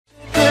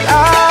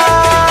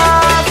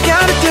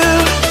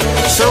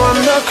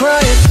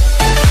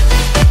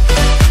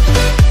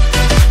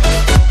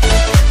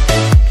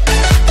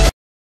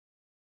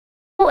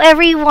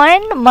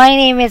everyone, my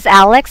name is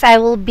Alex. I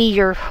will be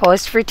your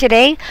host for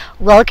today.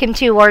 Welcome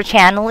to our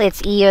channel.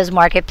 It's EOS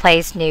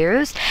Marketplace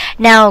News.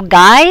 Now,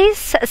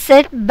 guys,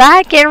 sit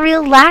back and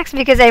relax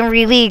because I'm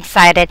really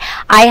excited.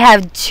 I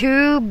have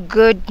two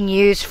good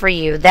news for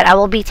you that I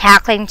will be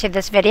tackling to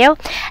this video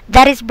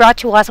that is brought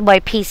to us by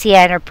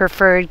PCN or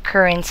Preferred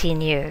Currency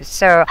News.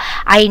 So,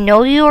 I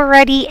know you are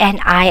ready and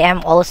I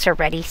am also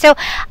ready. So,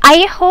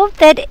 I hope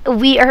that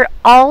we are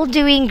all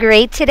doing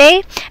great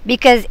today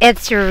because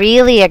it's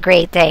really a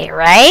great day,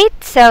 right?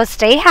 So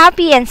stay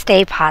happy and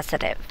stay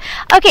positive.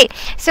 Okay,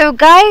 so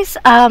guys,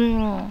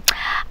 I'm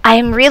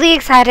really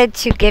excited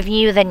to give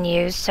you the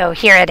news. So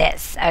here it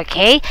is.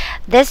 Okay,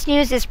 this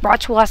news is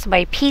brought to us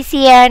by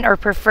PCN or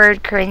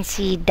Preferred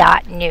Currency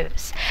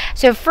News.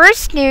 So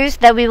first news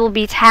that we will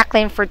be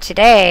tackling for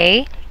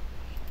today.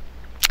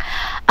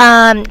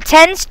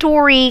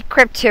 10-story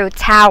crypto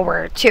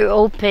tower to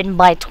open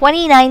by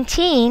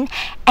 2019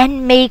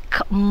 and make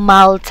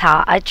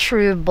Malta a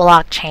true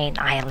blockchain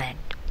island.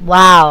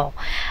 Wow.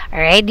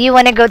 Alright, do you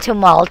want to go to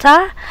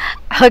Malta?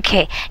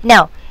 Okay,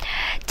 now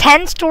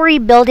 10-story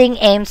building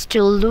aims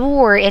to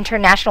lure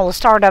international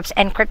startups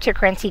and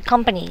cryptocurrency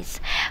companies.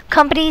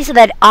 Companies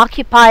that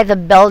occupy the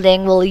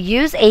building will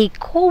use a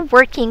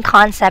co-working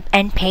concept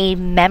and pay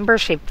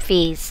membership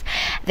fees.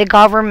 The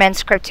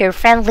government's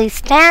crypto-friendly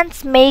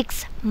stance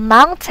makes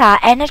Malta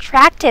an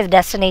attractive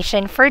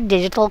destination for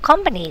digital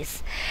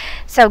companies.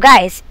 So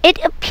guys, it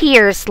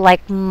appears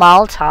like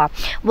Malta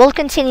will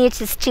continue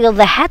to steal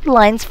the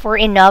headlines for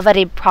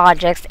innovative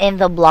projects in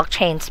the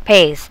blockchain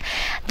space.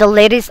 The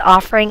latest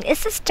offering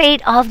is a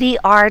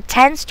state-of-the-art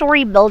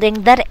 10-story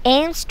building that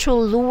aims to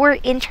lure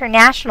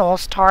international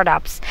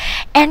startups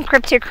and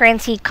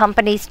cryptocurrency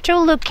companies to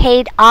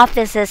locate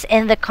offices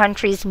in the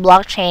country's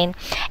blockchain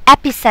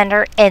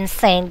epicenter in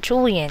St.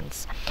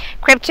 Julian's.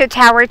 Crypto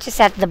Tower to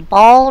set the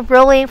ball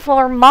rolling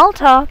for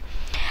Malta.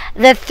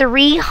 The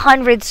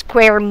 300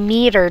 square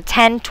meter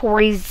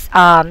 10-story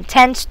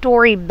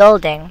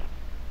building,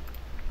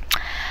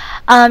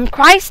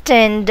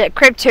 christened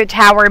Crypto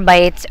Tower by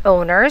its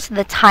owners,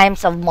 the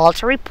Times of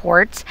Malta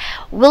reports,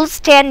 will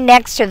stand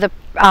next to the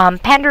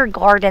Pender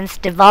Gardens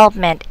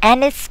development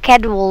and is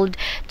scheduled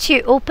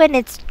to open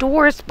its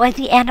doors by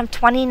the end of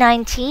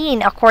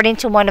 2019, according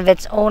to one of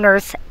its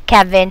owners,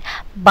 Kevin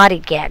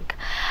Buttigieg.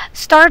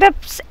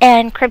 Startups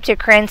and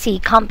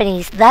cryptocurrency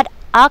companies that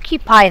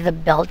occupy the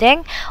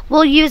building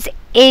will use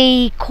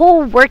a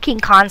co-working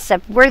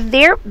concept where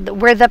they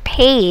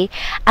pay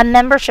a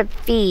membership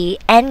fee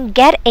and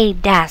get a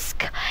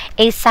desk,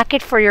 a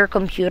socket for your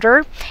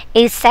computer,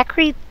 a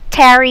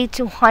secretary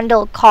to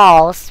handle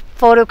calls,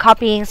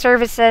 photocopying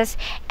services,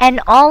 and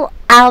all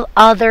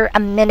other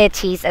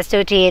amenities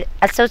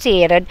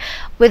associated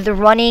with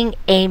running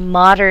a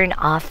modern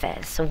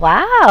office.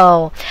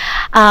 Wow.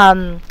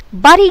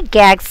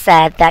 Buttigieg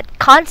said that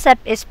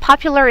concept is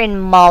popular in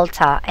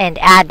Malta and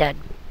added,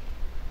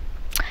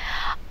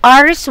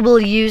 "Ours will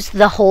use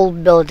the whole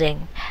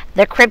building.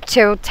 The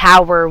crypto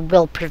tower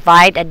will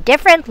provide a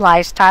different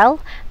lifestyle.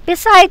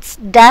 Besides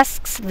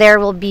desks, there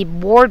will be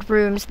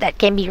boardrooms that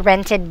can be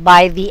rented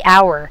by the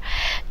hour,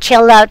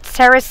 chill-out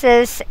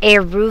terraces, a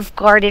roof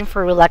garden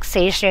for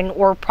relaxation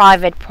or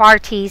private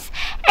parties,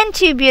 and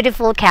two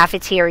beautiful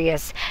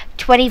cafeterias.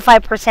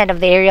 25% of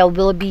the area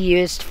will be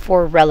used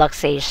for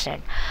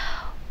relaxation."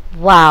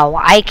 Wow,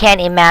 I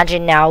can't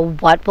imagine now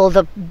what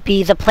will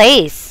be the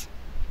place,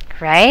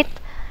 right?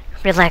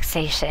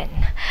 Relaxation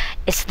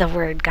is the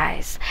word,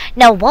 guys.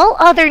 Now, while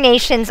other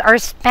nations are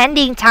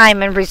spending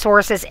time and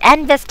resources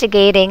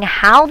investigating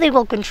how they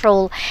will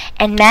control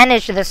and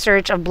manage the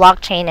surge of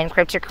blockchain and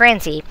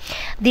cryptocurrency,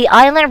 the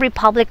island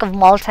Republic of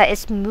Malta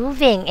is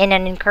moving in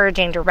an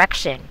encouraging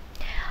direction.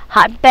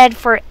 Hotbed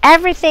for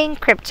everything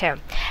crypto.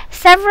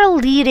 Several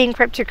leading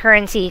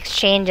cryptocurrency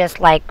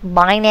exchanges like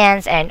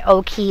Binance and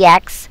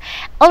OKX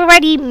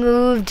already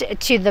moved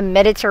to the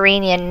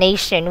Mediterranean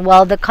nation,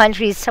 while the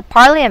country's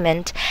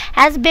parliament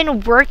has been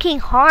working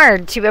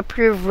hard to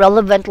approve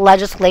relevant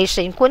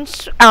legislation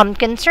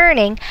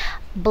concerning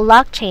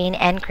blockchain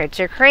and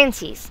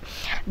cryptocurrencies.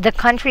 The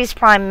country's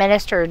Prime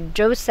Minister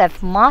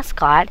Joseph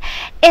Muscat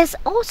is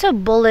also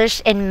bullish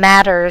in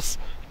matters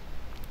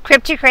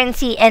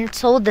cryptocurrency and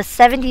told the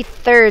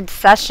 73rd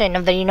session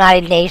of the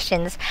United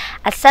Nations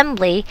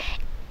Assembly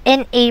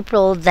in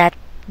April that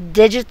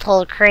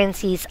digital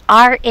currencies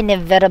are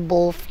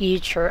inevitable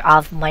future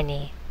of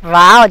money.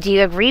 Wow, do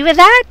you agree with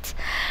that?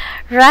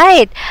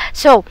 Right.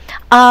 So,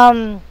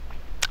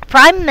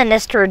 Prime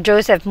Minister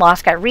Joseph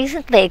Muscat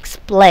recently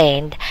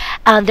explained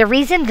the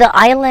reason the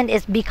island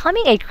is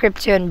becoming a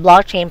crypto and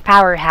blockchain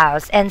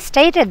powerhouse and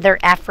stated their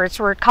efforts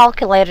were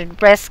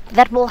calculated risk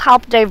that will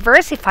help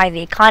diversify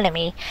the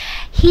economy.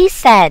 He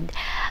said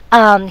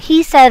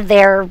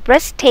their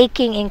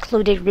risk-taking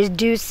included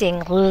reducing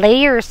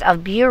layers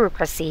of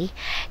bureaucracy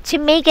to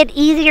make it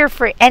easier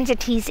for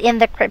entities in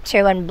the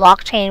crypto and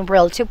blockchain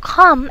world to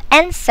come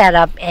and set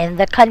up in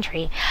the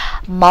country.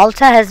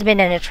 Malta has been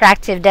an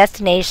attractive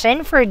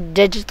destination for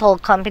digital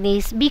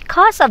companies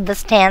because of the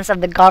stance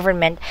of the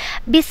government,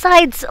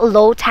 besides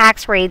low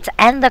tax rates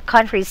and the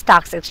country's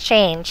stocks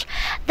exchange,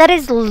 that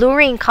is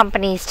luring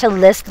companies to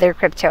list their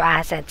crypto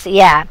assets.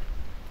 Yeah,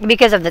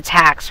 because of the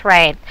tax,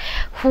 right?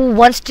 Who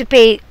wants to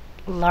pay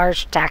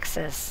large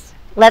taxes?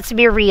 Let's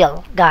be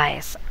real,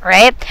 guys,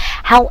 right?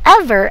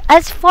 However,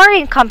 as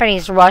foreign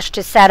companies rush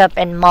to set up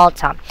in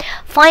Malta,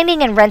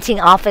 finding and renting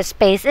office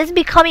space is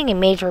becoming a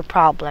major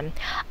problem.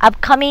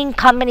 Upcoming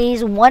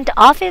companies want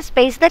office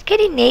space that can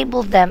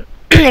enable them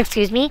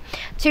excuse me,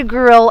 to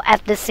grow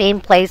at the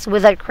same place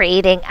without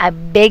creating a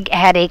big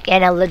headache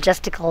and a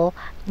logistical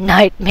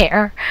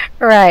nightmare.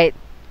 Right.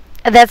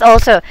 That's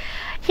also,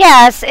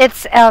 yes,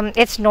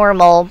 it's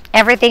normal.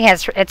 Everything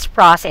has its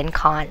pros and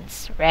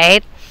cons,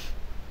 right?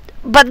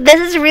 But this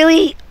is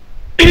really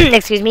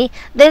excuse me,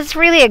 this is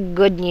really a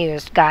good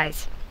news,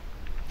 guys.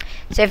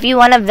 So if you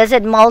want to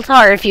visit Malta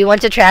or if you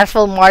want to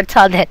transfer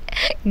Malta, then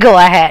go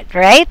ahead,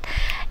 right?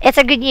 It's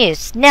a good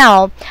news.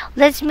 Now,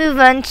 let's move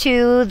on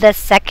to the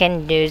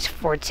second news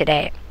for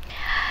today.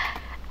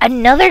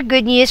 Another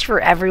good news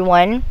for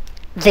everyone.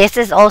 This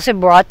is also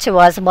brought to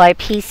us by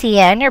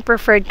PCN, or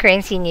Preferred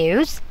Currency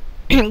News.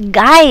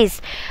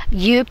 Guys,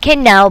 you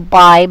can now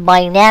buy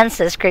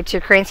Binance's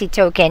cryptocurrency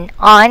token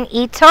on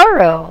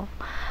eToro.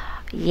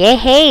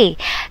 Yay!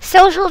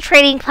 Social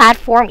trading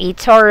platform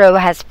eToro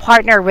has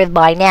partnered with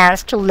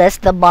Binance to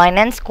list the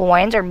Binance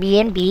Coins, or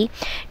BNB,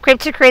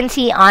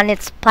 cryptocurrency on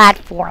its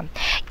platform.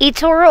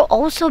 eToro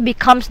also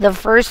becomes the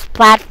first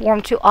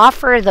platform to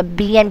offer the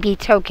BNB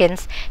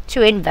tokens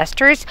to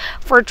investors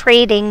for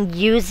trading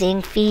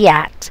using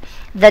fiat.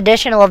 The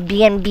addition of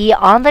BNB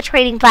on the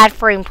trading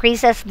platform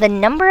increases the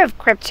number of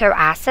crypto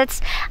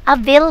assets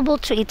available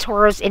to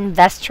eToro's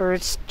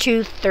investors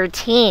to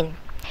 13.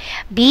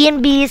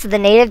 BNB is the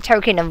native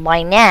token of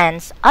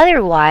Binance,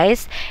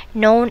 otherwise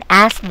known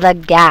as the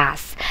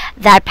gas,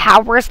 that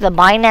powers the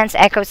Binance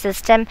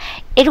ecosystem.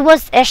 It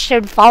was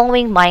issued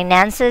following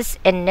Binance's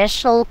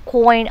initial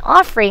coin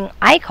offering,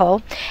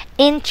 ICO,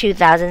 in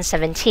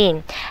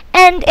 2017,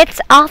 and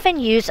it's often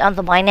used on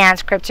the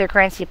Binance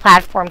cryptocurrency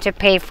platform to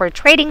pay for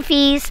trading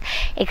fees,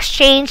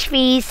 exchange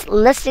fees,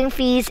 listing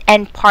fees,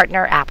 and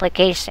partner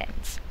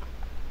applications.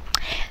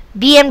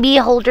 BNB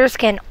holders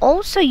can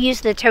also use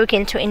the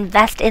token to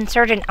invest in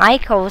certain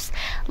ICOs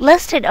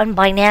listed on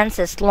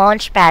Binance's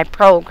Launchpad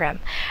program.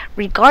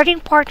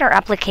 Regarding partner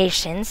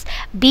applications,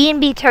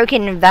 BNB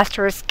token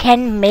investors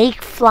can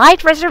make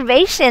flight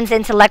reservations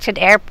in selected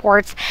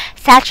airports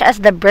such as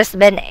the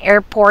Brisbane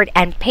Airport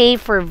and pay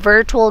for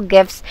virtual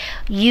gifts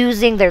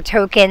using their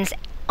tokens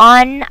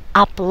on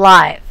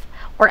Uplive,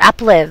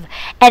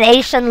 an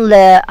Asian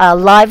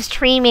live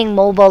streaming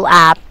mobile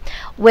app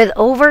with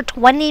over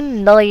 20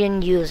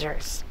 million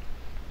users.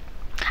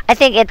 I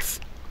think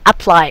it's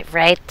Uplive,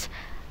 right?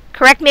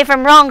 Correct me if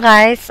I'm wrong,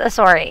 guys.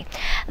 Sorry.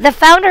 The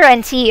founder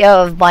and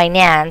CEO of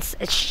Binance,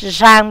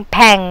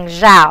 Changpeng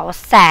Zhao,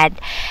 said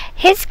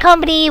his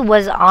company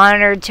was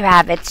honored to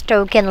have its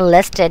token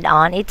listed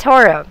on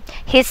eToro.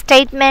 His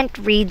statement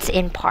reads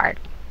in part,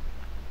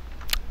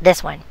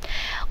 this one.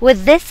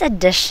 With this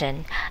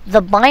addition,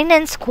 the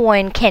Binance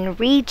coin can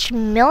reach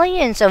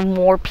millions of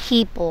more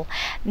people,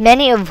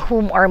 many of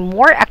whom are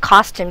more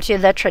accustomed to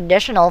the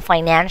traditional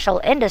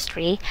financial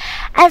industry.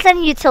 As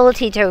an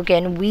utility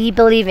token, we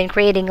believe in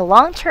creating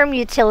long-term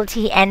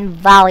utility and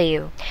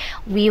value.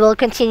 We will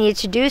continue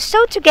to do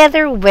so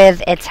together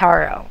with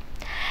eToro.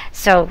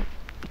 So,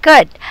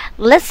 good.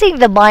 Listing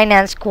the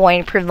Binance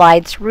coin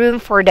provides room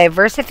for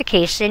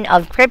diversification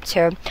of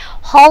crypto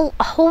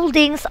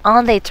holdings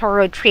on the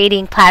eToro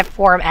trading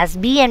platform, as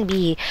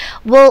BNB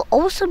will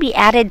also be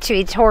added to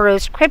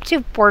eToro's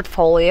crypto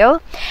portfolio,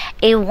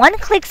 a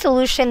one-click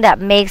solution that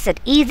makes it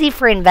easy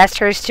for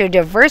investors to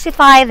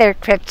diversify their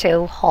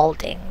crypto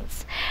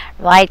holdings.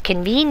 Right,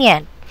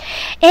 convenient.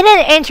 In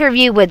an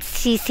interview with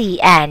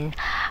CCN,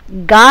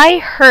 Guy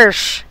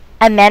Hirsch,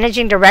 a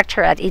managing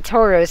director at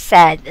eToro,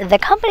 said the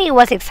company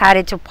was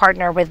excited to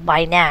partner with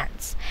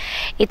Binance.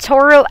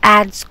 eToro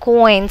adds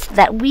coins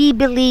that we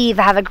believe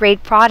have a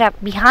great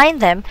product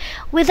behind them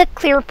with a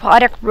clear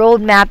product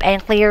roadmap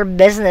and clear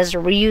business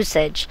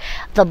usage.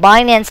 The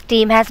Binance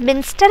team has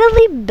been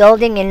steadily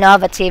building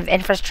innovative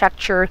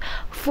infrastructure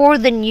for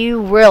the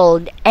new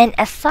world, and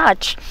as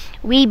such,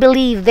 we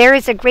believe there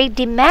is a great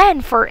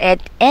demand for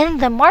it in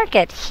the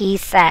market, he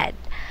said.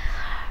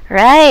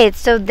 Right,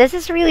 so this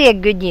is really a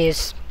good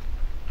news.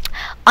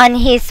 On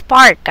his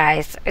part,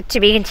 guys, to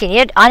be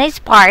continued, on his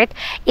part,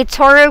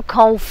 eToro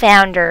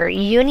co-founder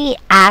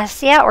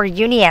Uniasea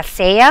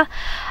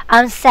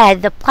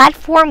said the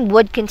platform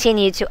would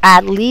continue to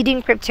add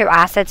leading crypto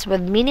assets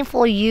with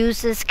meaningful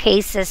use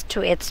cases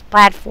to its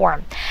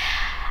platform.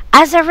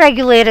 As a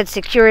regulated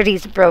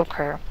securities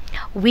broker,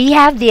 we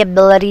have the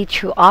ability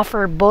to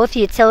offer both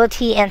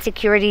utility and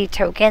security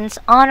tokens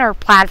on our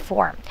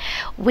platform.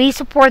 We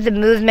support the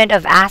movement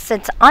of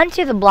assets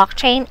onto the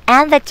blockchain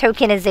and the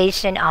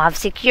tokenization of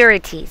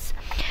securities.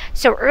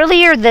 So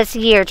earlier this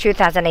year,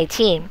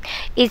 2018,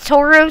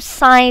 eToro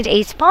signed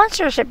a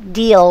sponsorship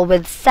deal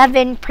with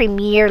 7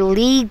 Premier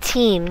League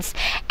teams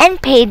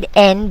and paid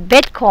in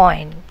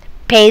Bitcoin.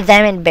 Pay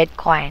them in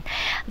Bitcoin.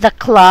 The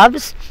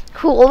clubs,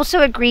 who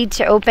also agreed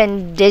to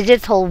open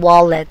digital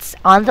wallets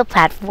on the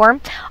platform,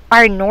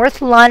 are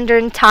North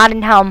London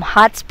Tottenham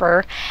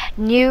Hotspur,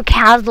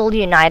 Newcastle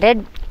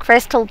United,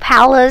 Crystal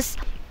Palace,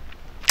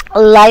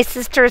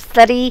 Leicester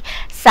City,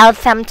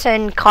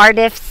 Southampton,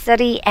 Cardiff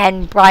City,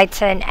 and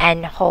Brighton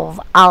and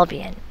Hove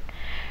Albion.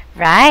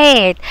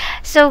 Right.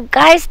 So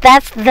guys,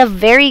 that's the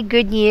very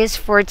good news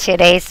for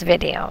today's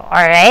video.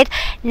 Alright.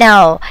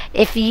 Now,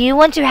 if you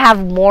want to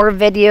have more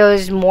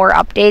videos, more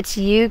updates,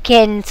 you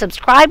can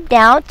subscribe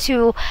now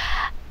to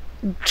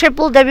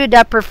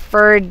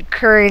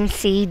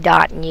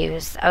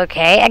www.preferredcurrency.news.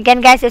 Okay,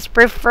 again guys, it's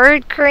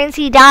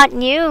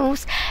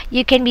preferredcurrency.news.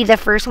 You can be the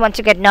first one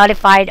to get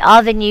notified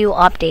of the new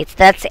updates.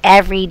 That's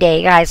every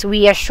day, guys.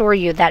 We assure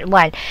you that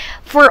one.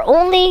 For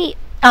only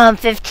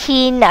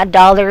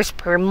 $15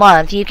 per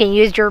month, you can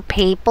use your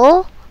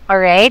PayPal.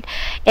 Alright,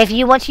 if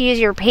you want to use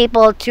your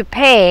PayPal to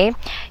pay,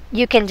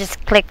 you can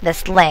just click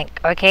this link.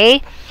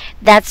 Okay,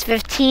 that's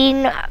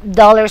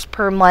 $15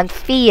 per month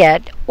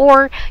fiat,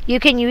 or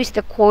you can use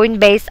the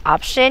Coinbase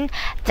option.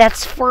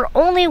 That's for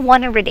only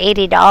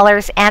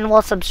 $180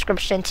 annual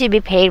subscription to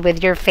be paid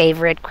with your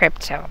favorite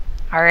crypto.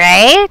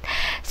 Alright,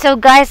 so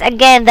guys,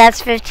 again,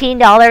 that's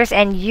 $15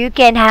 and you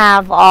can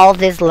have all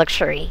this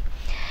luxury.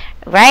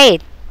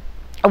 Right.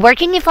 Where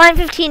can you find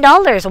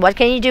 $15? What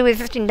can you do with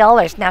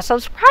 $15? Now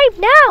subscribe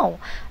now.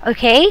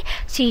 Okay?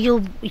 So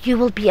you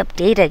will be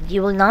updated.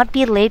 You will not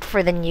be late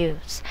for the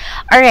news.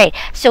 Alright,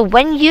 so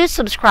when you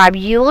subscribe,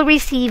 you will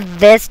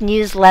receive this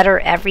newsletter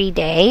every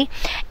day.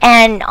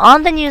 And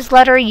on the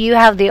newsletter, you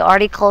have the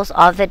articles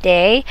of the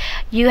day.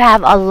 You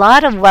have a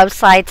lot of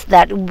websites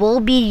that will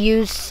be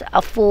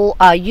useful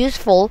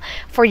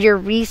for your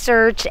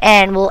research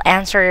and will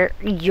answer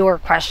your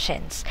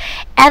questions.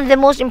 And the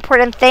most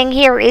important thing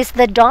here is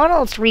the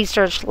Donald's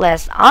research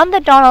list. On the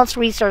Donald's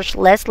research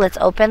list, let's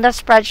open the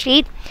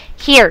spreadsheet.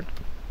 Here,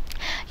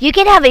 you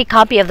can have a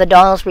copy of the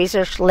Donald's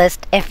research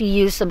list if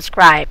you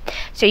subscribe.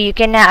 So you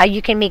can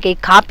make a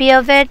copy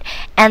of it,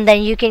 and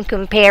then you can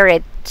compare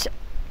it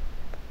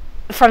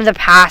from the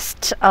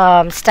past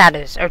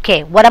status.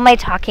 Okay, what am I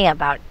talking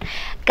about?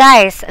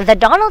 Guys, the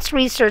Donald's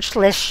research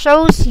list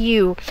shows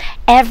you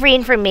every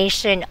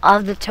information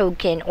of the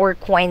token or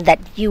coin that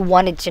you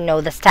wanted to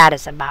know the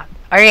status about.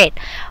 Alright,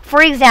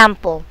 for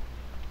example,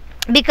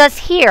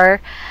 because here,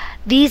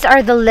 these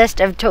are the list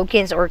of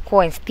tokens or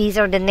coins. These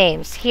are the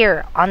names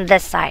here on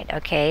this side,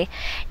 okay?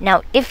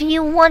 Now, if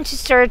you want to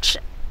search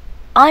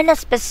on a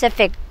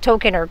specific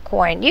token or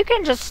coin, you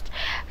can just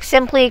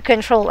simply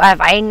Control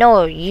F. I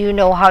know you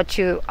know how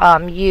to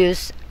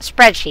use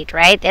spreadsheet,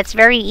 right? It's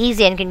very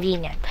easy and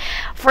convenient.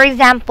 For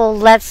example,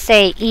 let's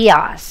say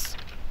EOS.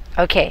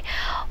 Okay,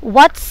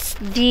 what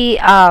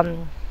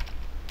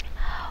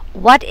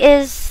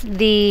is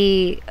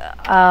the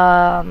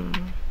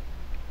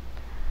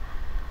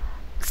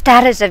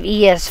status of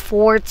EOS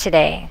for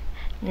today?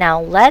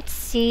 Now let's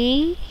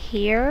see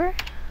here.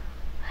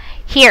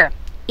 Here,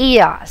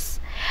 EOS.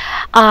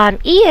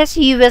 EOS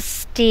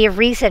USD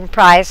recent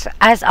price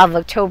as of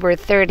October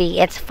 30,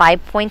 it's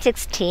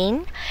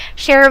 5.16.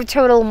 Share of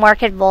total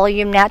market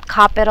volume, net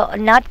capital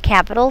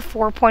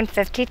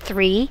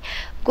 4.53.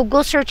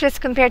 Google searches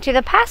compared to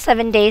the past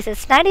 7 days,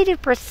 it's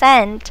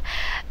 92%.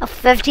 A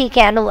 50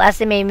 candle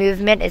SMA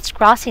movement, it's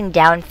crossing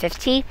down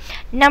 50.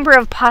 Number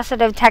of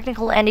positive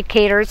technical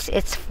indicators,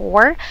 it's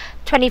 4.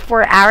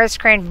 24 hours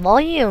current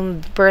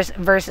volume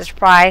versus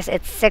price,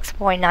 it's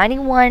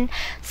 6.91.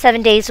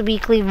 7 days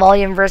weekly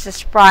volume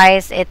versus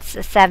price, it's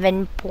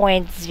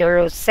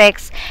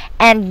 7.06.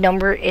 And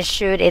number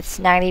issued, it's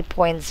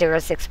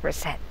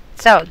 90.06%.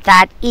 So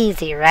that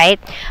easy, right?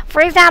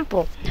 For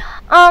example,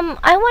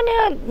 I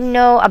want to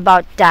know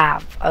about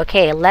DAV.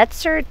 Okay, let's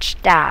search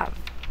DAV.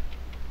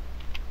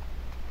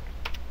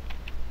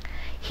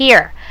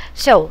 Here,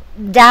 so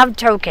DAV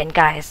token,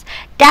 guys.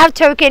 DAV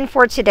token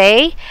for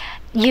today,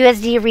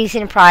 USD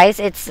recent price,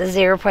 it's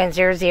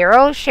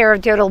 0.00. Share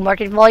of total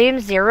market volume,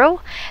 0.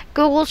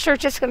 Google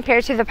searches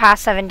compared to the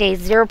past 7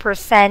 days,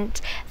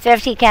 0%.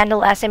 50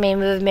 candle SMA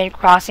movement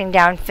crossing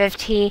down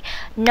 50.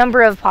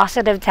 Number of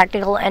positive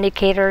technical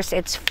indicators,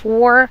 it's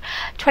 4.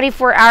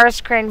 24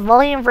 hours current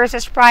volume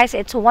versus price,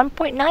 it's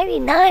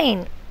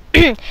 1.99.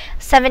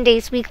 7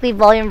 days weekly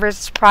volume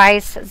versus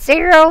price,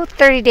 0.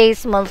 30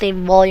 days monthly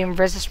volume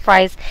versus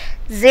price,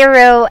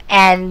 0.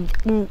 And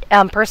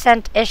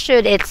percent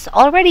issued, it's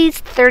already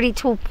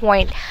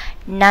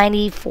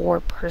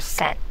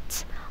 32.94%.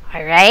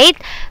 Alright,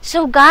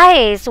 so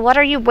guys, what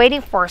are you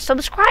waiting for?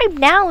 Subscribe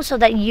now so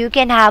that you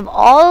can have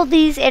all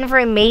these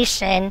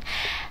information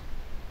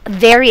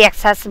very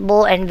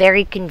accessible and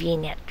very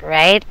convenient,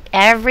 right?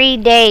 Every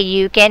day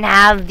you can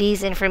have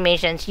these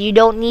informations. You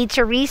don't need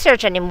to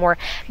research anymore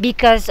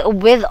because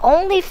with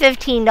only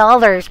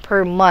 $15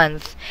 per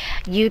month,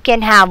 you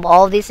can have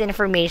all these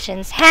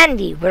informations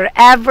handy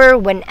wherever,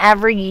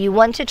 whenever you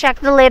want to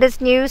check the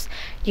latest news.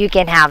 You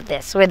can have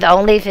this with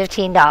only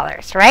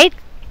 $15, right?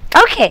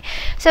 Okay,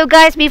 so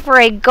guys,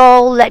 before I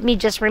go, let me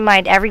just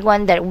remind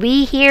everyone that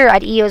we here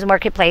at EOS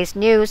Marketplace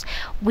News,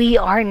 we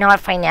are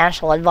not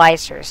financial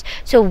advisors.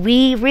 So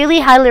we really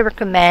highly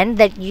recommend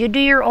that you do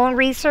your own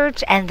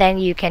research and then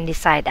you can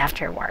decide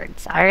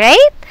afterwards. All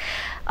right?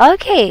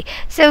 Okay,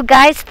 so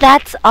guys,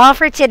 that's all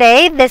for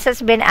today. This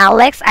has been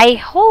Alex. I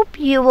hope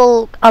you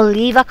will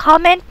leave a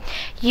comment,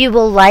 you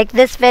will like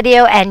this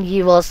video, and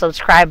you will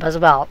subscribe as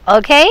well.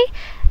 Okay?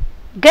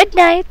 Good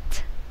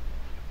night.